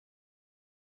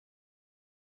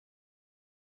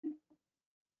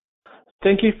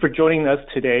Thank you for joining us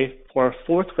today for our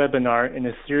fourth webinar in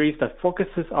a series that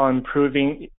focuses on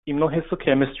improving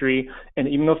immunohistochemistry and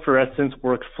immunofluorescence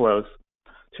workflows.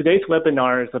 Today's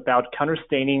webinar is about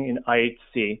counterstaining in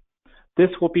IHC.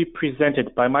 This will be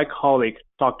presented by my colleague,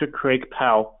 Dr. Craig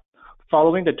Powell.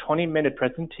 Following the 20-minute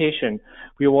presentation,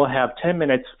 we will have 10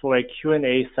 minutes for a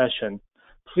Q&A session.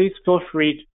 Please feel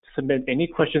free to submit any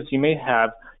questions you may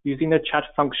have using the chat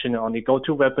function on the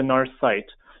GoToWebinar site,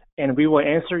 and we will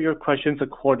answer your questions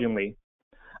accordingly.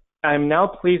 I am now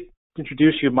pleased to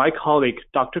introduce you my colleague,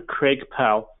 Dr. Craig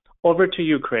Powell. Over to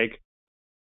you, Craig.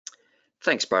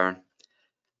 Thanks, Byron.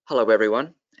 Hello,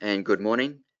 everyone, and good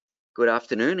morning, good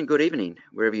afternoon, and good evening,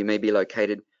 wherever you may be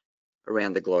located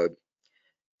around the globe.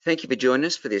 Thank you for joining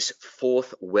us for this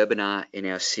fourth webinar in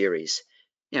our series.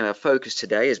 Now, our focus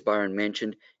today, as Byron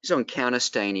mentioned, is on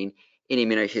counterstaining in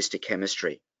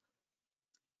immunohistochemistry.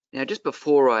 Now, just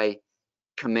before I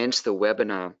commence the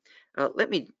webinar, let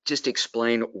me just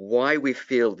explain why we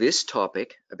feel this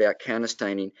topic about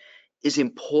counterstaining is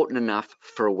important enough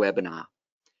for a webinar.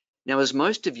 Now, as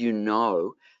most of you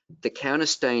know, the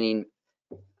counterstaining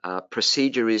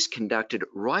procedure is conducted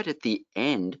right at the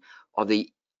end of the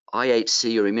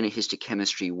IHC or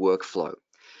immunohistochemistry workflow.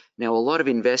 Now, a lot of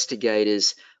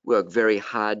investigators work very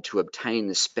hard to obtain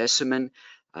the specimen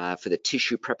for the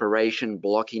tissue preparation,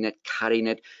 blocking it, cutting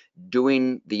it,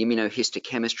 doing the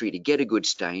immunohistochemistry to get a good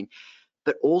stain.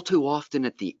 But all too often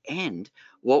at the end,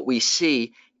 what we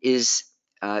see is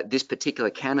this particular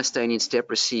counterstaining step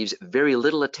receives very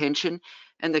little attention,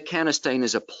 and the counterstain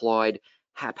is applied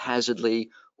haphazardly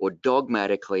or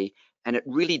dogmatically, and it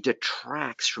really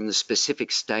detracts from the specific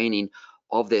staining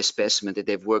of their specimen that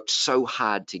they've worked so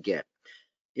hard to get.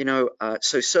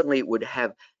 So certainly it would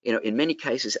have, in many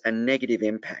cases, a negative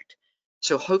impact.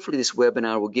 So hopefully this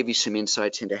webinar will give you some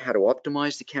insights into how to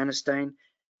optimize the counterstain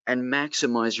and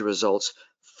maximize your results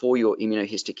for your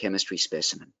immunohistochemistry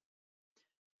specimen.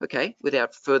 Okay,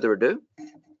 without further ado,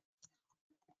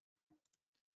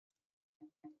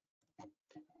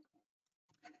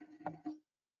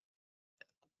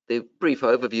 the brief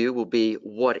overview will be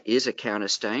what is a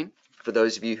counterstain for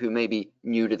those of you who may be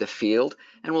new to the field,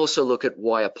 and we'll also look at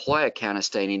why apply a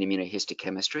counterstain in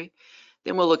immunohistochemistry.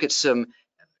 Then we'll look at some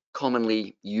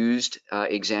commonly used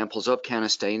examples of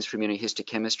counterstains for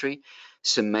immunohistochemistry,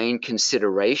 some main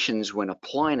considerations when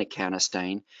applying a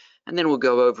counterstain, and then we'll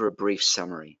go over a brief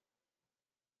summary.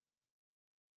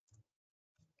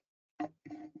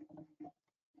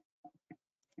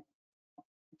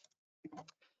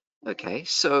 Okay,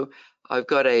 so I've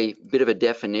got a bit of a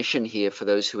definition here for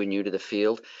those who are new to the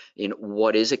field in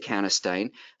what is a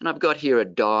counterstain, and I've got here a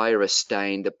dye or a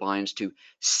stain that binds to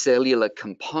cellular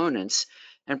components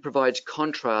and provides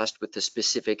contrast with the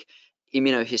specific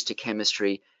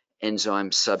immunohistochemistry enzyme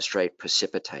substrate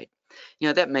precipitate.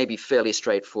 That may be fairly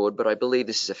straightforward, but I believe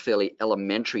this is a fairly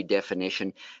elementary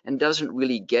definition and doesn't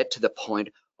really get to the point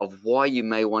of why you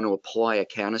may want to apply a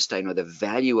counterstain or the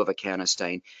value of a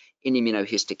counterstain in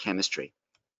immunohistochemistry.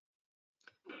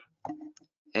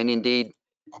 And indeed,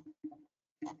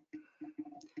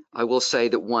 I will say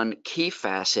that one key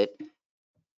facet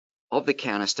of the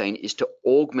counterstain is to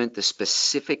augment the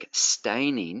specific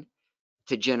staining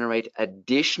to generate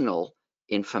additional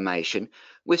information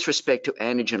with respect to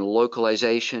antigen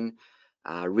localization,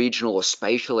 regional or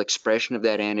spatial expression of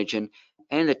that antigen,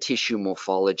 and the tissue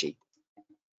morphology.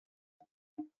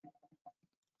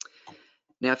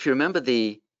 Now, if you remember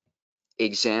the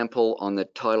example on the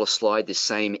title slide, the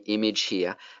same image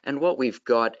here, and what we've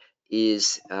got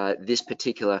is this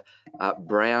particular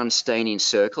brown staining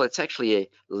circle. It's actually a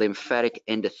lymphatic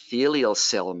endothelial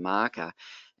cell marker,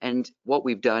 and what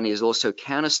we've done is also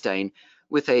counterstain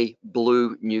with a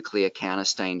blue nuclear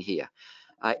counterstain here.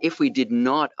 If we did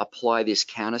not apply this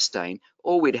counterstain,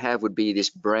 all we'd have would be this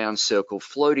brown circle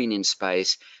floating in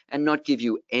space and not give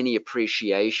you any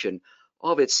appreciation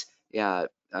of its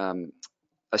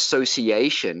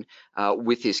association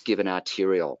with this given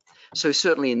arteriole. So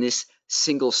certainly in this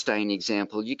single stain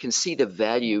example, you can see the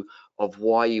value of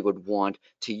why you would want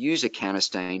to use a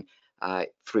counterstain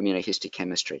for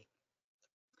immunohistochemistry.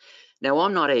 Now,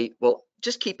 well,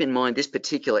 just keep in mind this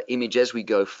particular image as we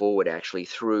go forward actually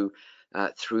through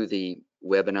the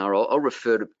webinar. I'll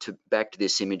refer back to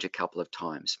this image a couple of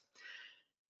times.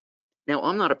 Now,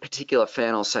 I'm not a particular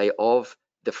fan, I'll say, of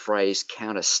the phrase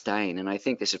counterstain, and I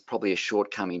think this is probably a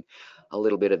shortcoming a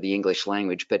little bit of the English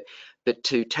language, but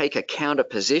to take a counter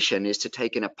position is to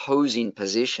take an opposing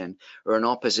position or an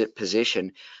opposite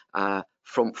position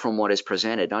from what is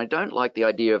presented. And I don't like the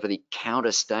idea of the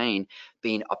counterstain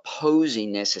being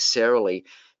opposing necessarily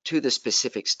to the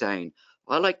specific stain.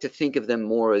 I like to think of them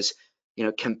more as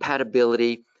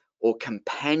compatibility or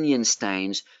companion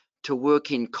stains to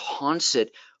work in concert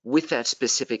with that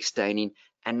specific staining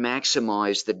and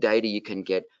maximize the data you can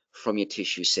get from your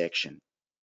tissue section.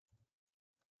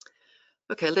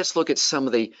 Okay, let's look at some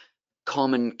of the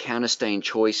common counterstain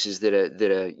choices that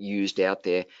are used out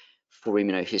there for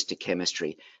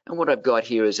immunohistochemistry. And what I've got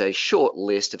here is a short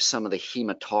list of some of the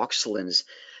hematoxylins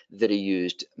that are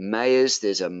used. Mayers,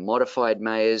 there's a modified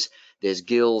Mayers, there's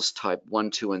Gill's type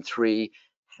 1, 2, and 3,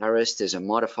 Harris, there's a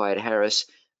modified Harris,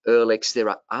 Ehrlich's, there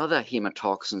are other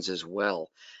hematoxins as well.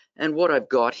 And what I've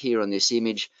got here on this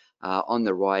image on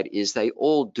the right is they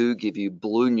all do give you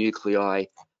blue nuclei,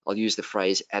 I'll use the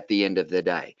phrase, at the end of the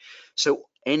day. So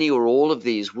any or all of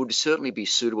these would certainly be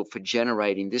suitable for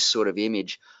generating this sort of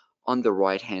image on the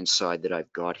right-hand side that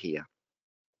I've got here.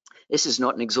 This is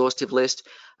not an exhaustive list.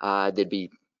 There'd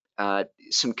be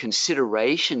some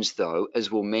considerations, though,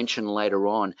 as we'll mention later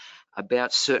on,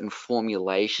 about certain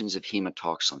formulations of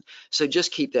hematoxylin. So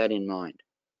just keep that in mind.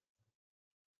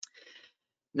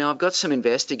 Now, I've got some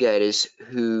investigators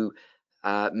who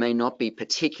may not be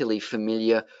particularly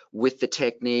familiar with the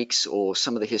techniques or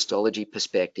some of the histology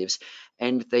perspectives,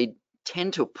 and they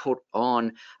tend to put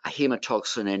on a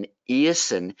hematoxylin and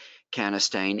eosin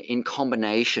counterstain in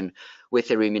combination with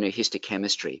their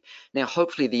immunohistochemistry. Now,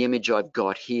 hopefully the image I've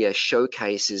got here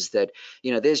showcases that,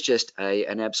 there's just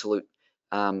an absolute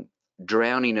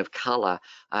drowning of color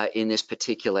in this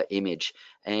particular image.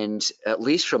 And at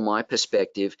least from my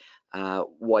perspective,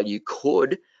 while you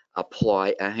could apply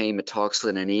a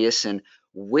hematoxylin and eosin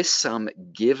with some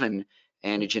given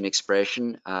antigen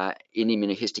expression in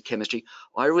immunohistochemistry,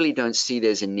 I really don't see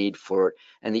there's a need for it.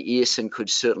 And the eosin could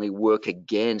certainly work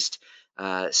against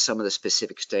some of the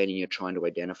specific staining you're trying to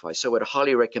identify. So I'd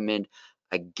highly recommend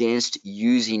against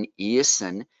using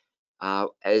eosin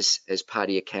as part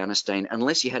of your counterstain,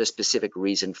 unless you had a specific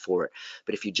reason for it.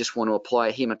 But if you just want to apply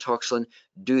a hematoxylin,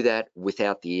 do that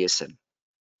without the eosin.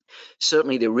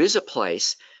 Certainly there is a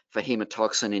place for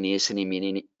hematoxylin and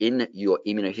eosin in your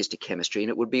immunohistochemistry, and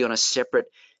it would be on a separate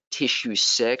tissue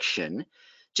section,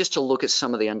 just to look at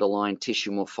some of the underlying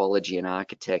tissue morphology and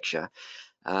architecture,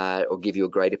 or give you a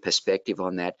greater perspective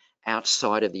on that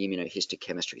outside of the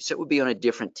immunohistochemistry. So it would be on a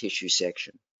different tissue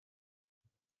section.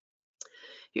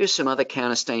 Here's some other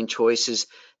counterstain choices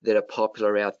that are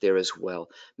popular out there as well.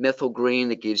 Methyl green,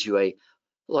 that gives you a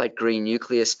light green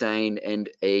nuclear stain, and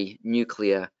a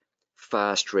nuclear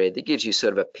fast red that gives you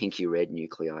sort of a pinky red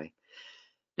nuclei.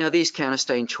 Now, these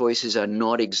counterstain choices are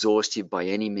not exhaustive by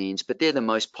any means, but they're the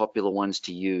most popular ones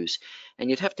to use. And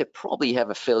you'd have to probably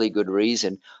have a fairly good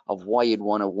reason of why you'd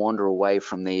want to wander away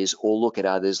from these or look at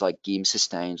others like Giemsa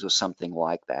stains or something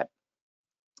like that.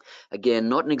 Again,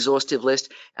 not an exhaustive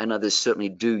list, and others certainly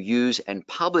do use and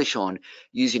publish on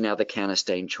using other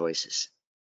counterstain choices.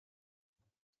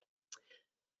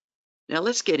 Now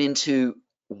let's get into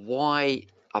why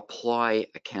apply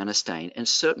a counterstain. And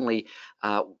certainly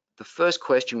the first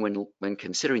question when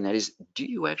considering that is, do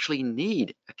you actually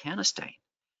need a counterstain?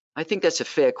 I think that's a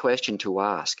fair question to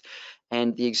ask.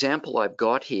 And the example I've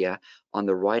got here on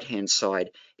the right-hand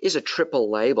side is a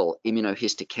triple label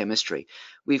immunohistochemistry.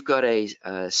 We've got a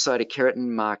cytokeratin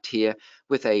marked here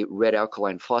with a red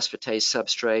alkaline phosphatase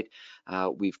substrate.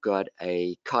 We've got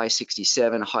a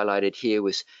Chi67 highlighted here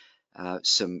with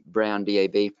some brown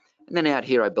DAB. And then out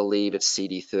here, I believe it's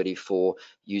CD34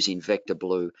 using Vector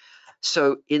Blue.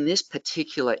 So in this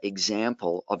particular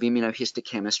example of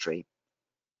immunohistochemistry,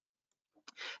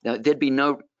 now there'd be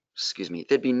no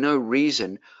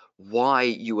reason why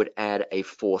you would add a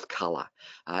fourth color.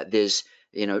 There's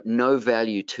no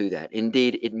value to that.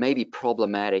 Indeed, it may be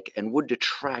problematic and would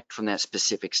detract from that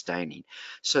specific staining.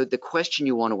 So the question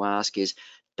you want to ask is,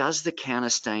 does the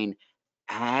counterstain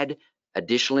add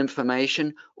additional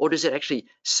information, or does it actually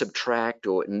subtract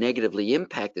or negatively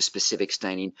impact the specific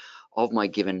staining of my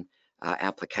given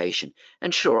application?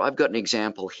 And sure, I've got an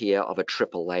example here of a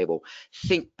triple label.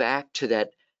 Think back to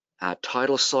that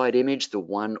title slide image, the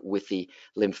one with the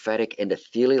lymphatic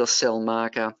endothelial cell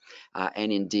marker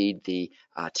and indeed the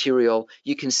arteriole.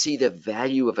 You can see the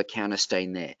value of a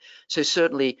counterstain there. So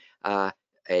certainly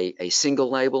a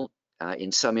single label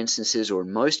in some instances, or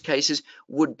in most cases,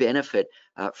 would benefit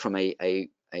from a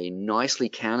nicely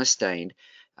counterstained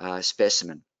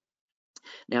specimen.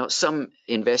 Now, some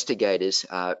investigators,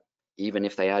 even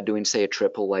if they are doing, say, a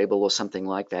triple label or something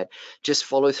like that, just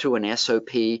follow through an SOP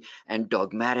and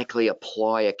dogmatically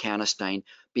apply a counterstain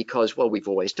because, well, we've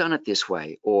always done it this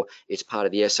way, or it's part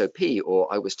of the SOP,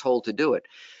 or I was told to do it.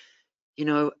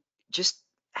 Just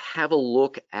have a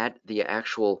look at the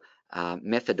actual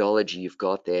methodology you've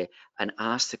got there and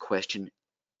ask the question,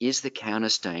 is the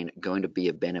counterstain going to be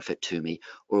a benefit to me,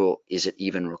 or is it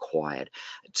even required?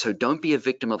 So don't be a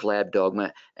victim of lab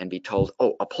dogma and be told,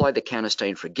 oh, apply the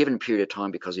counterstain for a given period of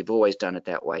time because you've always done it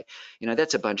that way. You know,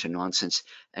 that's a bunch of nonsense.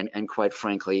 And quite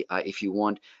frankly, if you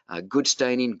want good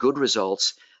staining, good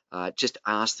results, just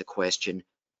ask the question,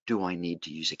 do I need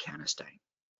to use a counterstain?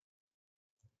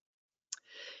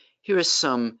 Here are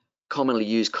some commonly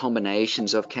used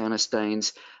combinations of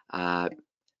counterstains.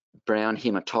 Brown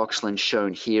hematoxylin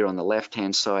shown here on the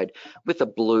left-hand side with a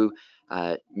blue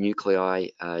nuclei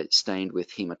stained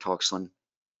with hematoxylin.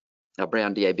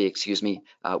 Brown DAB, excuse me,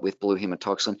 with blue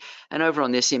hematoxylin. And over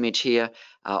on this image here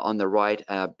on the right,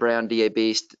 brown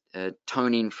DAB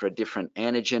toning for a different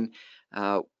antigen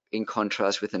in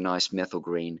contrast with a nice methyl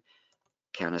green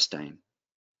counterstain.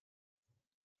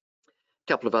 A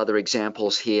couple of other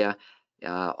examples here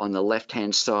on the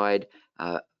left-hand side,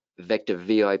 Vector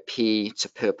VIP, it's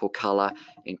a purple color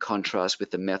in contrast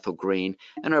with the methyl green.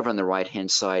 And over on the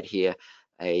right-hand side here,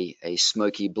 a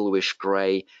smoky bluish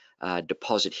gray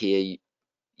deposit here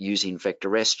using Vector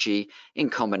SG in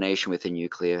combination with a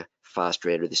nuclear fast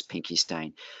red or this pinky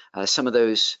stain. Some of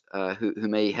those who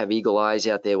may have eagle eyes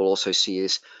out there will also see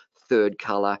this third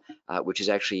color, which is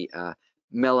actually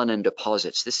melanin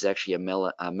deposits. This is actually a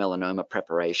melanoma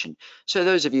preparation. So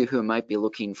those of you who might be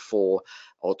looking for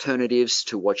alternatives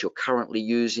to what you're currently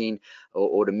using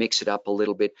or to mix it up a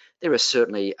little bit, there are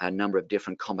certainly a number of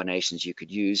different combinations you could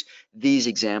use. These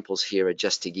examples here are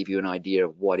just to give you an idea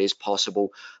of what is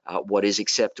possible, what is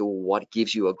acceptable, what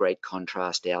gives you a great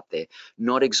contrast out there.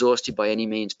 Not exhaustive by any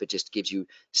means, but just gives you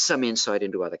some insight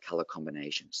into other color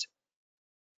combinations.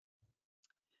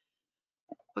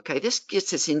 Okay, this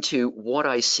gets us into what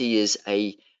I see as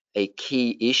a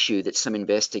key issue that some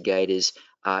investigators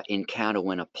encounter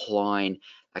when applying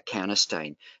a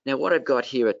counterstain. Now, what I've got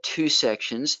here are two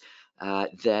sections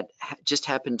that just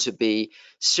happen to be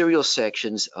serial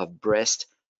sections of breast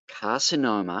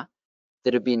carcinoma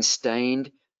that have been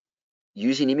stained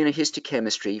using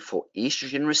immunohistochemistry for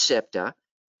estrogen receptor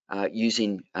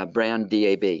using brown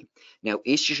DAB. Now,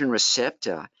 estrogen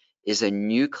receptor is a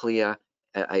nuclear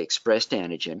expressed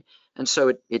antigen, and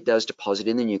so it does deposit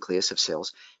in the nucleus of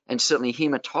cells. And certainly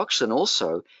hematoxylin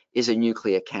also is a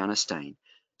nuclear counterstain.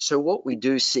 So what we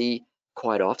do see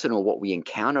quite often, or what we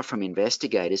encounter from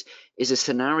investigators, is a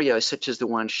scenario such as the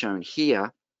one shown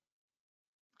here,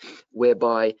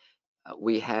 whereby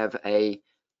we have a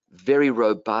very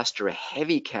robust or a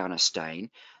heavy counterstain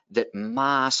that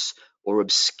masks or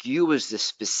obscures the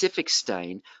specific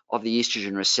stain of the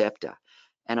estrogen receptor.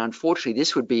 And unfortunately,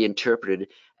 this would be interpreted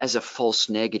as a false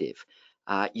negative.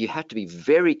 You have to be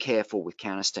very careful with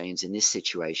counterstains in this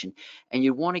situation, and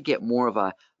you want to get more of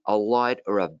a light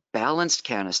or a balanced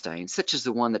counterstain, such as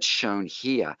the one that's shown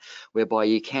here, whereby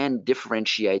you can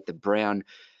differentiate the brown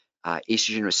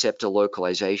estrogen receptor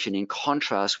localization in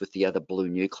contrast with the other blue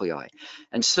nuclei.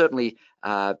 And certainly,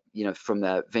 you know, from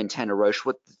the Ventana Roche,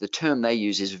 what the term they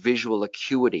use is visual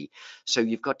acuity. So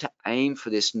you've got to aim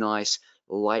for this nice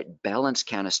light balanced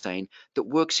counterstain that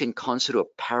works in concert or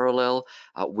parallel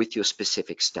with your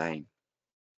specific stain.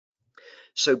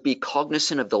 So be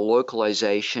cognizant of the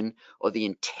localization or the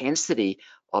intensity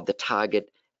of the target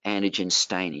antigen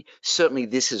staining. Certainly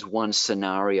this is one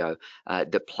scenario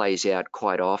that plays out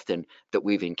quite often that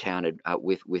we've encountered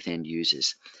with end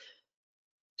users.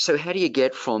 So how do you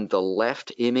get from the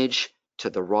left image to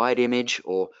the right image,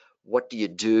 or what do you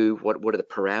do? What are the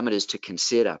parameters to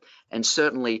consider? And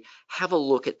certainly have a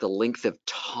look at the length of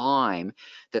time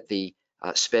that the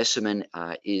specimen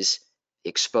is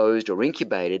exposed or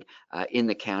incubated in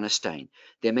the counterstain.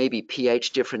 There may be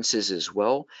pH differences as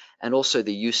well, and also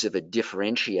the use of a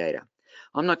differentiator.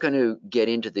 I'm not going to get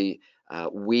into the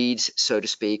weeds, so to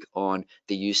speak, on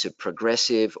the use of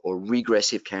progressive or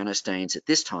regressive counterstains at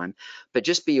this time, but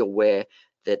just be aware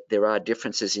that there are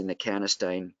differences in the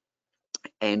counterstain.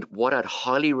 And what I'd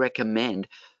highly recommend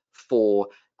for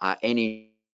any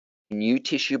new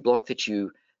tissue block that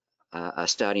you are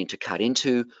starting to cut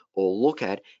into or look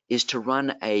at is to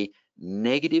run a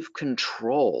negative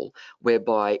control,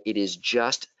 whereby it is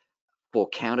just for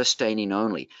counterstaining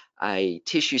only, a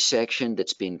tissue section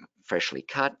that's been freshly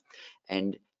cut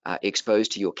and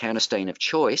exposed to your counterstain of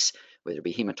choice, whether it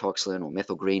be hematoxylin or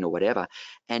methyl green or whatever,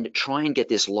 and try and get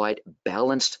this light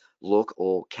balanced look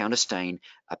or counterstain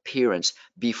appearance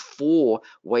before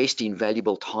wasting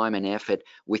valuable time and effort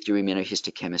with your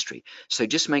immunohistochemistry. So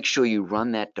just make sure you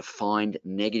run that defined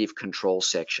negative control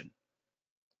section.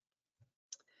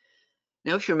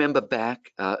 Now, if you remember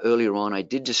back earlier on, I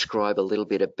did describe a little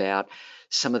bit about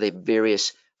some of the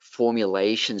various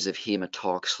formulations of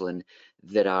hematoxylin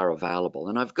that are available.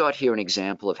 And I've got here an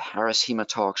example of Harris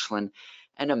hematoxylin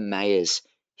and a Mayer's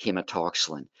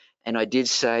hematoxylin. And I did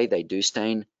say they do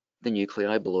stain the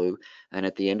nuclei blue, and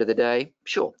at the end of the day,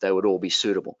 sure, they would all be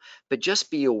suitable. But just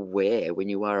be aware when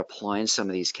you are applying some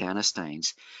of these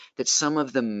counterstains that some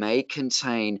of them may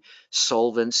contain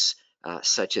solvents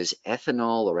such as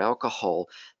ethanol or alcohol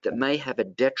that may have a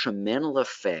detrimental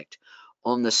effect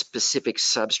on the specific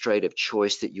substrate of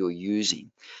choice that you're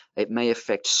using. It may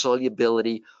affect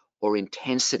solubility or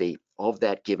intensity of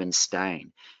that given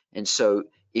stain. And so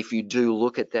if you do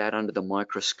look at that under the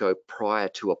microscope prior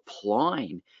to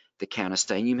applying the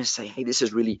counterstain, you may say, hey, this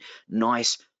is really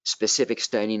nice specific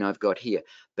staining I've got here.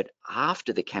 But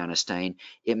after the counterstain,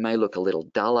 it may look a little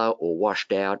duller or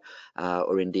washed out,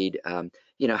 or indeed,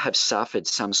 have suffered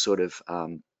some sort of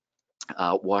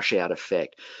washout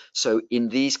effect. So in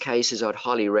these cases, I'd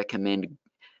highly recommend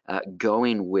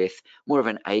going with more of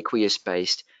an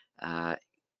aqueous-based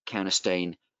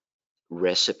counterstain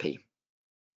recipe.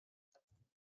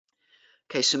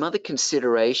 Okay, some other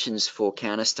considerations for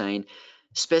counterstain: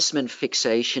 specimen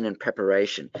fixation and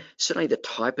preparation. Certainly the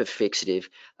type of fixative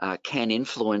can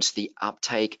influence the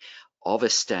uptake of a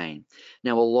stain.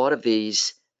 Now, a lot of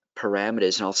these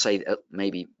parameters, and I'll say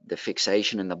maybe the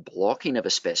fixation and the blocking of a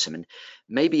specimen,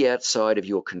 may be outside of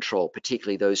your control,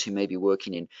 particularly those who may be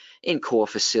working in core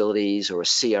facilities or a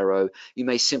CRO. You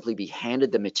may simply be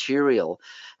handed the material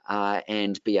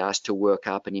and be asked to work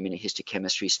up an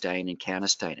immunohistochemistry stain and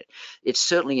counterstain it. It's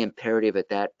certainly imperative at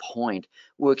that point,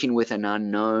 working with an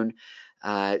unknown,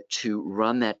 to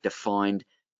run that defined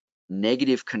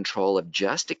negative control of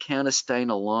just a counterstain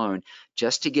alone,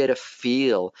 just to get a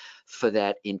feel for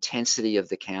that intensity of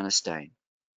the counterstain.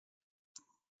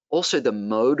 Also, the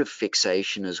mode of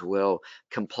fixation as well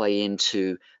can play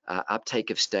into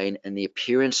uptake of stain and the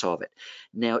appearance of it.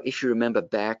 Now, if you remember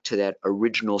back to that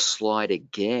original slide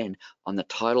again, on the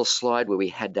title slide where we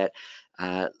had that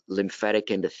lymphatic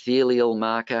endothelial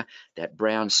marker, that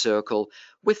brown circle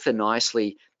with the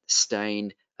nicely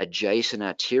stained adjacent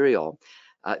arteriole,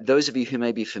 those of you who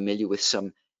may be familiar with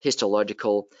some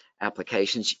histological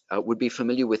applications would be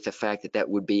familiar with the fact that that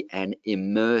would be an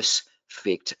immerse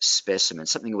fixed specimen,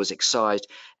 something that was excised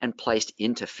and placed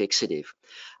into fixative.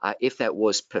 If that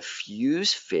was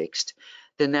perfuse fixed,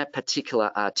 then that particular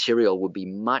arteriole would be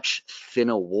much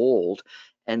thinner walled,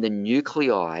 and the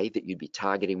nuclei that you'd be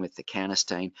targeting with the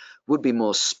counterstain would be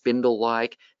more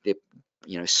spindle-like. They're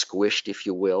squished, if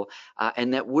you will,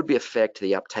 and that would affect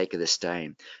the uptake of the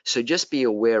stain. So just be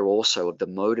aware also of the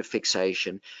mode of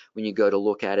fixation when you go to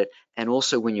look at it, and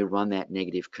also when you run that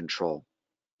negative control.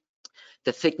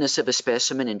 The thickness of a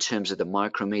specimen in terms of the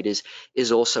micrometers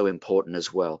is also important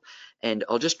as well. And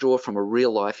I'll just draw from a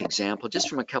real life example, just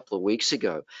from a couple of weeks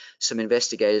ago. Some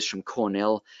investigators from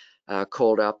Cornell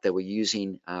called up. They were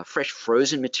using fresh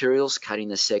frozen materials, cutting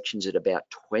the sections at about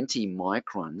 20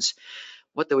 microns.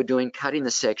 What they were doing, cutting the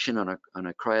section on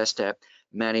a cryostat,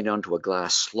 mounting onto a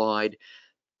glass slide,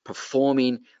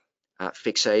 performing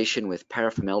fixation with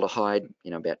paraformaldehyde,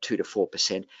 about 2 to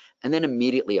 4%, and then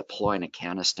immediately applying a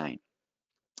counterstain.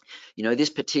 This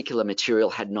particular material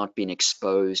had not been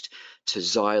exposed to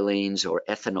xylenes or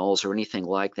ethanols or anything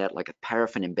like that, like a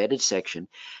paraffin embedded section,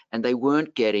 and they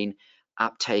weren't getting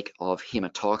uptake of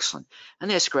hematoxylin. And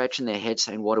they're scratching their head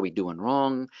saying, what are we doing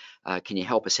wrong? Can you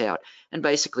help us out? And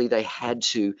basically they had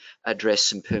to address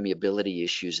some permeability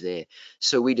issues there.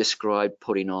 So we described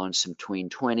putting on some Tween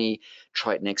 20,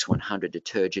 Triton X100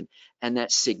 detergent, and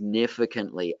that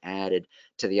significantly added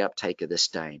to the uptake of the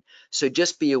stain. So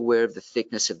just be aware of the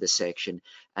thickness of the section,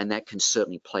 and that can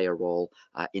certainly play a role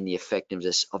in the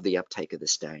effectiveness of the uptake of the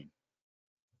stain.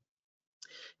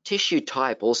 Tissue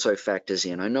type also factors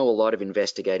in. I know a lot of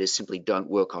investigators simply don't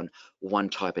work on one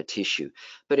type of tissue,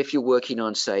 but if you're working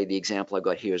on, say, the example I've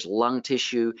got here is lung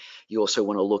tissue, you also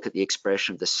want to look at the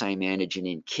expression of the same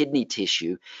antigen in kidney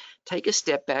tissue. Take a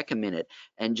step back a minute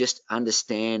and just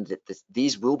understand that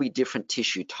these will be different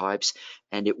tissue types,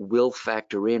 and it will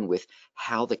factor in with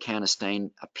how the counterstain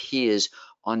appears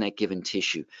on that given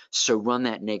tissue. So run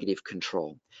that negative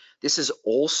control. This is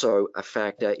also a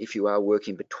factor if you are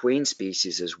working between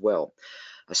species as well.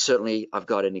 Certainly, I've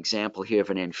got an example here of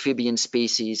an amphibian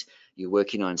species. You're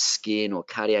working on skin or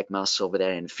cardiac muscle with that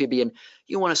amphibian.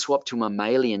 You want to swap to a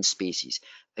mammalian species.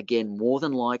 Again, more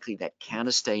than likely that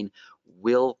counterstain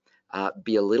will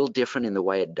be a little different in the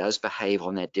way it does behave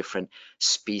on that different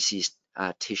species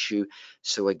tissue.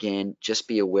 So again, just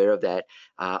be aware of that,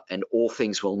 and all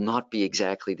things will not be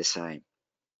exactly the same.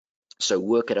 So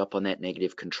work it up on that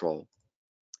negative control.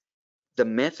 The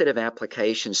method of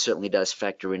application certainly does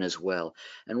factor in as well.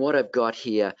 And what I've got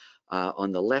here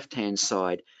on the left-hand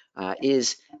side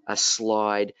is a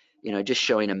slide, just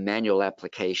showing a manual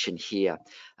application here.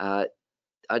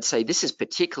 I'd say this is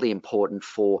particularly important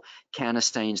for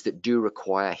counterstains that do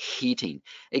require heating.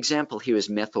 Example here is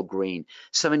methyl green.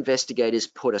 Some investigators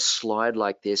put a slide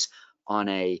like this on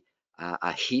a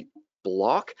heat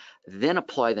block, then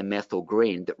apply the methyl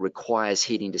green that requires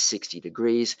heating to 60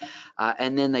 degrees,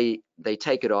 and then they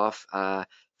take it off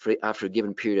after a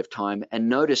given period of time and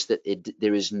notice that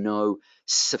there is no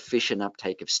sufficient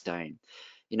uptake of stain.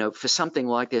 For something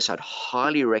like this, I'd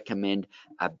highly recommend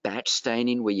a batch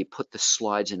staining where you put the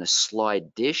slides in a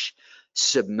slide dish,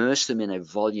 submerge them in a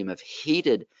volume of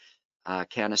heated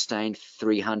counterstain,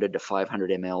 300 to 500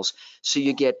 mLs, so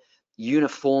you get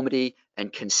uniformity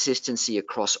and consistency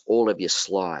across all of your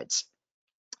slides.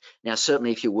 Now,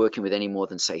 certainly if you're working with any more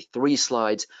than, say, 3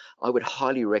 slides, I would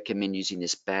highly recommend using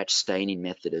this batch staining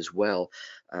method as well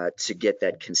to get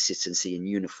that consistency and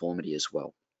uniformity as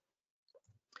well.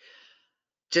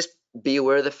 Just be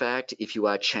aware of the fact if you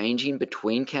are changing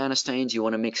between counterstains, you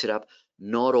want to mix it up.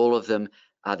 Not all of them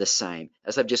are the same.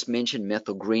 As I've just mentioned,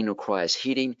 methyl green requires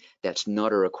heating. That's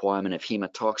not a requirement of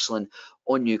hematoxylin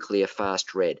or nuclear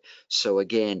fast red. So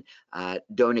again,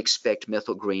 don't expect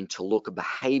methyl green to look or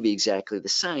behave exactly the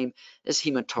same as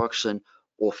hematoxylin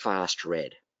or fast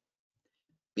red.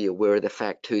 Be aware of the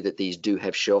fact too that these do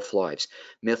have shelf lives.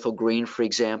 Methyl green, for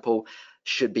example,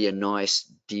 should be a nice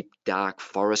deep dark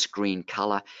forest green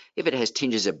color. If it has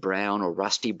tinges of brown or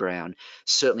rusty brown,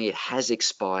 certainly it has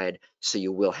expired, so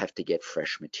you will have to get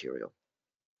fresh material.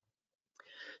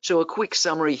 So a quick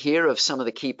summary here of some of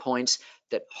the key points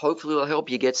that hopefully will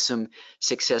help you get some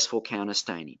successful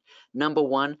counterstaining. Number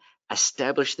 1,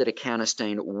 establish that a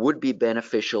counterstain would be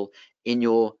beneficial in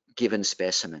your given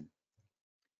specimen.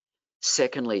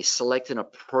 Secondly, select an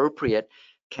appropriate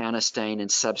counterstain and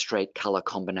substrate color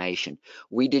combination.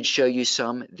 We did show you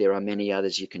some. There are many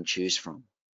others you can choose from.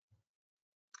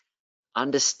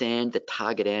 Understand the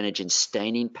target antigen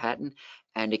staining pattern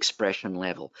and expression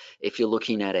level. If you're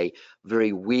looking at a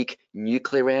very weak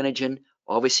nuclear antigen,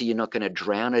 obviously you're not going to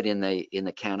drown it in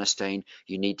the counterstain.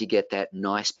 You need to get that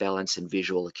nice balance and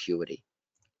visual acuity.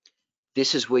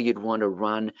 This is where you'd want to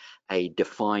run a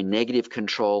defined negative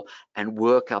control and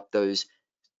work up those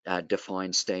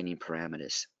defined staining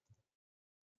parameters.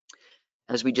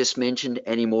 As we just mentioned,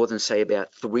 any more than say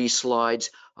about 3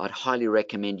 slides, I'd highly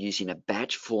recommend using a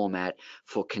batch format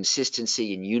for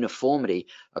consistency and uniformity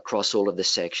across all of the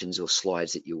sections or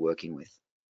slides that you're working with.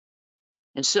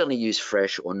 And certainly use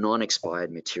fresh or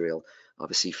non-expired material,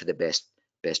 obviously, for the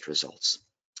best results.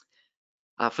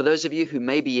 For those of you who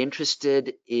may be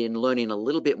interested in learning a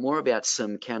little bit more about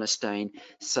some counterstain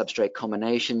substrate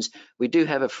combinations, we do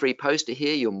have a free poster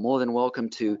here. You're more than welcome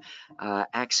to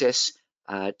access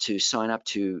to sign up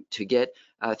to get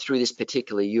through this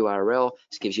particular URL.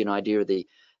 This gives you an idea of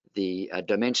the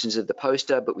dimensions of the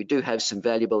poster, but we do have some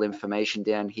valuable information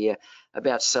down here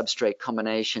about substrate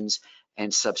combinations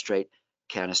and substrate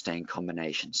counterstain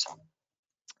combinations.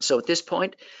 So at this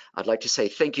point, I'd like to say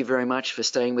thank you very much for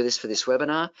staying with us for this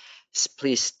webinar.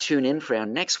 Please tune in for our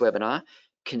next webinar,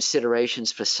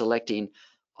 Considerations for Selecting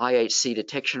IHC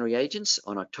Detection Reagents,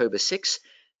 on October 6th.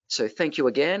 So thank you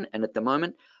again, and at the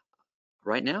moment,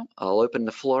 right now, I'll open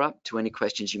the floor up to any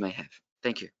questions you may have.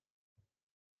 Thank you.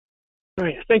 All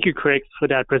right, thank you, Craig, for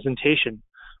that presentation.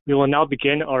 We will now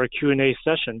begin our Q&A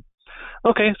session.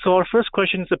 Okay, so our first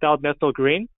question is about methyl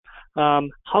green.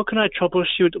 How can I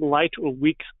troubleshoot light or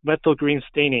weak methyl green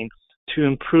staining to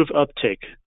improve uptake?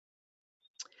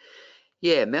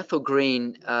 Yeah, methyl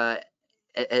green,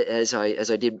 as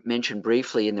I did mention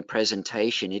briefly in the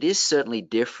presentation, it is certainly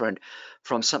different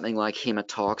from something like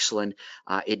hematoxylin.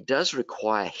 It does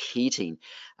require heating,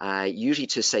 usually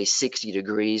to say 60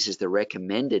 degrees is the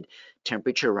recommended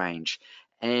temperature range.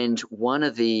 And one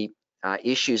of the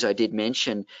issues I did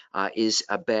mention is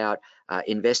about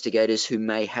investigators who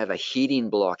may have a heating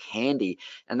block handy,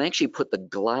 and they actually put the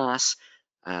glass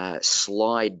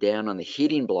slide down on the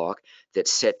heating block that's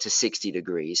set to 60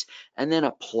 degrees and then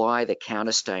apply the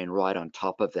counterstain right on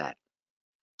top of that.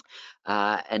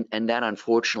 And that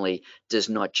unfortunately does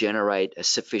not generate a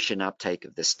sufficient uptake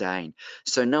of the stain.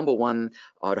 So number 1,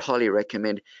 I'd highly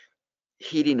recommend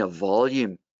heating a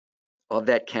volume of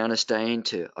that counterstain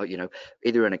to,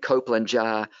 either in a Copeland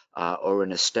jar or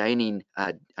in a staining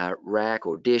rack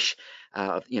or dish,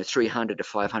 300 to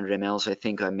 500 mLs, I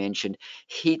think I mentioned.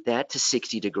 Heat that to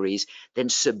 60 degrees, then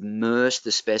submerge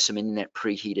the specimen in that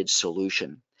preheated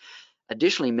solution.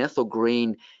 Additionally, methyl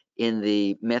green in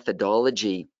the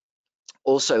methodology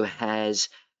also has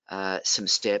some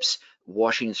steps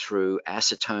washing through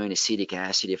acetone, acetic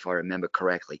acid, if I remember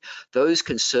correctly. Those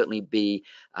can certainly be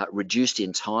reduced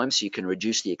in time, so you can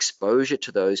reduce the exposure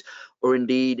to those, or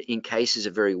indeed in cases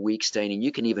of very weak staining,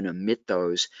 you can even omit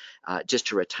those just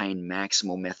to retain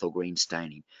maximal methyl green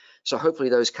staining. So hopefully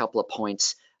those couple of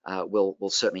points will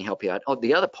certainly help you out. Oh,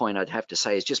 the other point I'd have to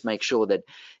say is just make sure that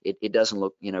it doesn't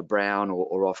look, you know, brown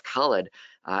or off colored,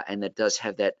 and that does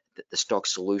have that, the stock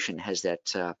solution has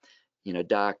that, you know,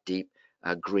 dark, deep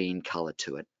green color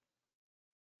to it.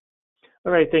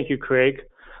 All right, thank you, Craig.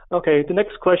 Okay, the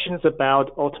next question is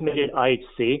about automated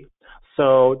IHC.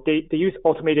 So they use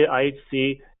automated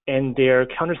IHC and their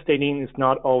counterstaining is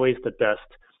not always the best.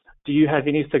 Do you have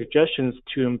any suggestions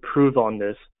to improve on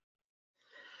this?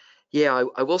 Yeah,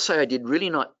 I will say I did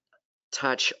really not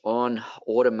touch on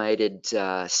automated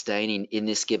staining in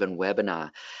this given webinar.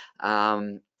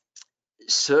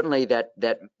 Certainly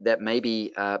that may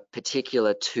be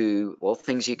particular to, well,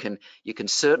 things you can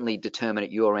certainly determine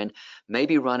at your end.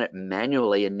 Maybe run it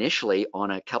manually initially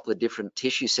on a couple of different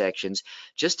tissue sections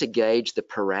just to gauge the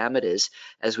parameters,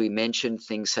 as we mentioned,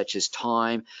 things such as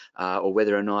time or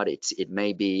whether or not it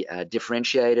may be a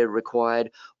differentiator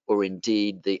required, or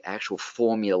indeed the actual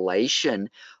formulation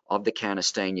of the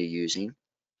counterstain you're using.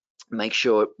 Make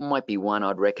sure, it might be one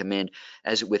I'd recommend,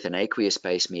 as with an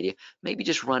aqueous-based media, maybe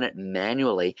just run it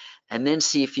manually and then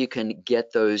see if you can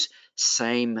get those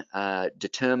same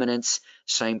determinants,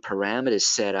 same parameters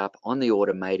set up on the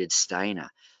automated stainer.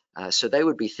 So they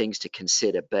would be things to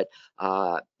consider. But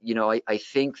you know, I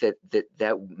think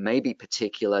that may be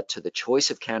particular to the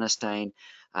choice of counterstain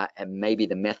and maybe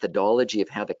the methodology of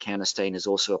how the counterstain is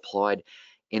also applied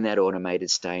in that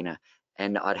automated stainer.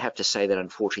 And I'd have to say that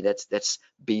unfortunately that's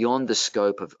beyond the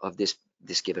scope of this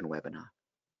given webinar.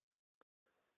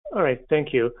 All right,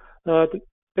 thank you. The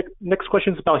next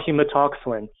question is about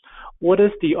hematoxylin. What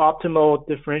is the optimal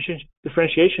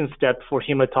differentiation step for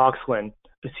hematoxylin?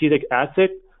 Acetic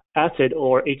acid,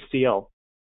 or HCl?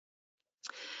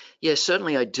 Yeah,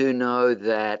 certainly I do know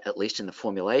that, at least in the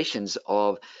formulations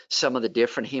of some of the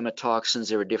different hematoxins,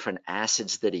 there are different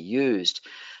acids that are used.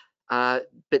 But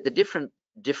the different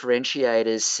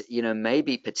differentiators, you know, may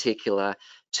be particular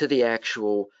to the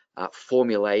actual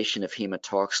formulation of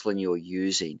hematoxylin you're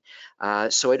using.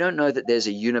 So I don't know that there's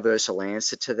a universal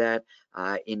answer to that.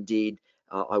 Indeed,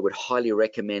 I would highly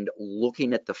recommend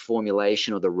looking at the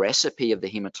formulation or the recipe of the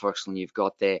hematoxylin you've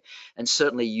got there, and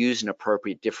certainly use an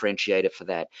appropriate differentiator for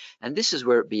that. And this is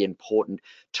where it'd be important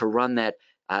to run that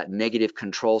negative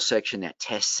control section, that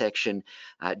test section,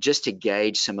 just to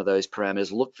gauge some of those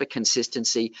parameters. Look for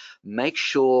consistency. Make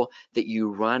sure that you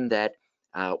run that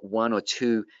one or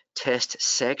two test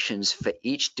sections for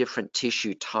each different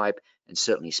tissue type and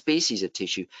certainly species of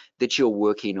tissue that you're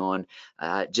working on,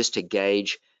 just to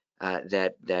gauge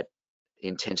that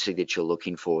intensity that you're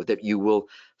looking for, that you will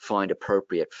find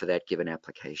appropriate for that given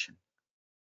application.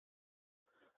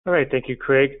 All right, thank you,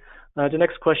 Craig. The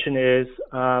next question is,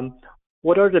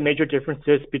 what are the major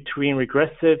differences between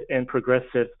regressive and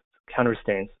progressive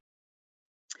counterstains?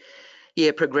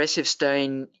 Yeah, progressive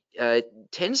stain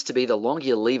tends to be, the longer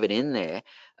you leave it in there,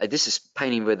 this is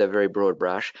painting with a very broad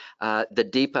brush, the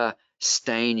deeper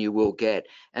stain you will get.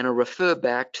 And I'll refer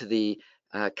back to the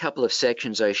couple of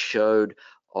sections I showed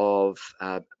of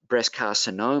breast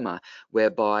carcinoma,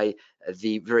 whereby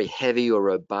the very heavy or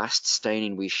robust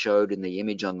staining we showed in the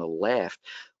image on the left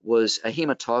was a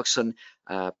hematoxylin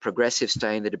progressive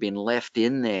stain that had been left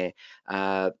in there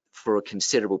for a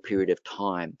considerable period of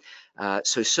time.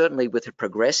 So certainly with a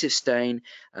progressive stain,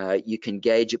 you can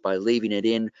gauge it by leaving it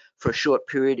in for a short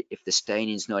period. If the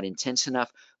staining is not intense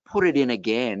enough, put it in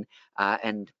again,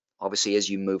 and obviously as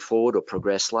you move forward or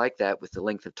progress like that with the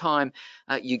length of time,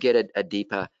 you get a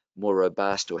deeper, more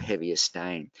robust or heavier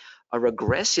stain. A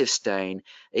regressive stain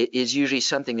is usually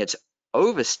something that's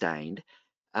overstained,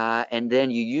 and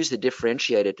then you use the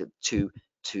differentiator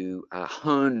to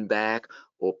hone back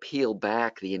or peel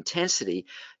back the intensity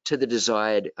to the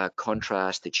desired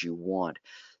contrast that you want.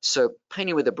 So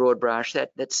painting with a broad brush,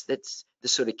 that's the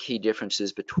sort of key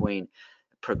differences between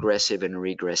progressive and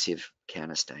regressive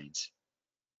counterstains.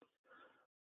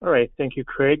 All right, thank you,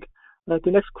 Craig. The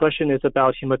next question is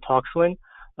about hematoxylin.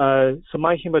 So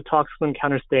my hematoxylin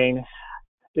counterstain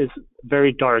is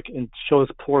very dark and shows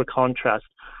poor contrast.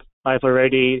 I've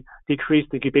already decreased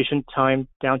the incubation time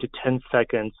down to 10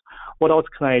 seconds. What else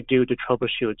can I do to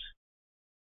troubleshoot?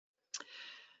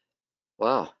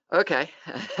 Wow, okay.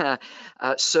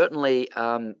 Certainly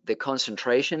the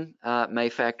concentration may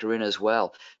factor in as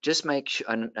well. Just make sure,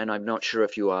 and I'm not sure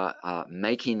if you are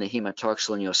making the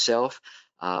hematoxylin yourself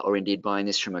or indeed buying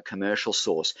this from a commercial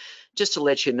source. Just to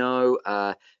let you know,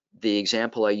 the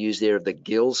example I use there of the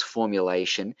Gills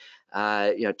formulation,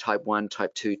 type 1,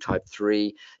 type 2, type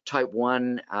 3. Type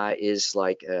 1 is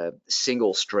like a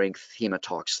single strength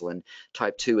hematoxylin.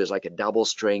 Type 2 is like a double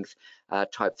strength.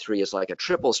 Type 3 is like a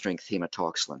triple strength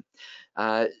hematoxylin.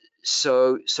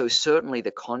 So certainly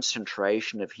the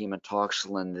concentration of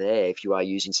hematoxylin there, if you are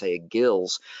using, say, a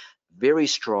Gills, very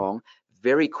strong,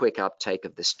 very quick uptake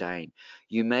of the stain.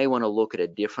 You may want to look at a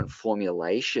different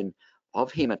formulation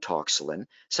of hematoxylin,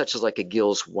 such as like a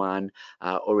Gills 1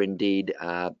 or indeed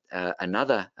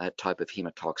another type of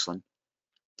hematoxylin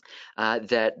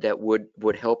that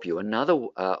would help you. Another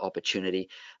opportunity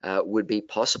would be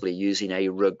possibly using a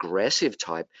regressive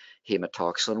type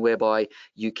hematoxylin, whereby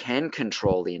you can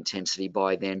control the intensity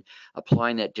by then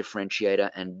applying that differentiator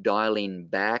and dialing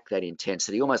back that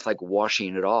intensity, almost like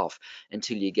washing it off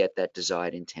until you get that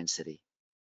desired intensity.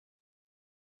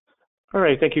 All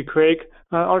right, thank you, Craig.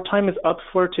 Our time is up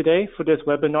for today for this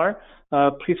webinar.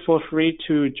 Please feel free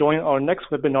to join our next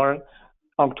webinar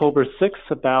October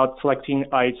 6th about selecting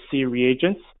IHC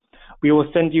reagents. We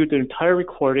will send you the entire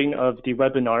recording of the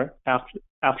webinar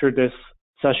after this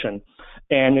session.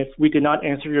 And if we did not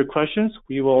answer your questions,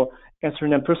 we will answer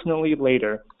them personally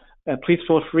later. Please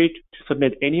feel free to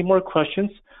submit any more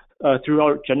questions through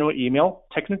our general email,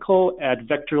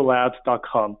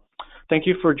 technical@vectorlabs.com. Thank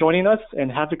you for joining us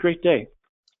and have a great day.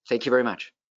 Thank you very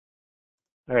much.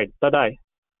 All right, bye-bye.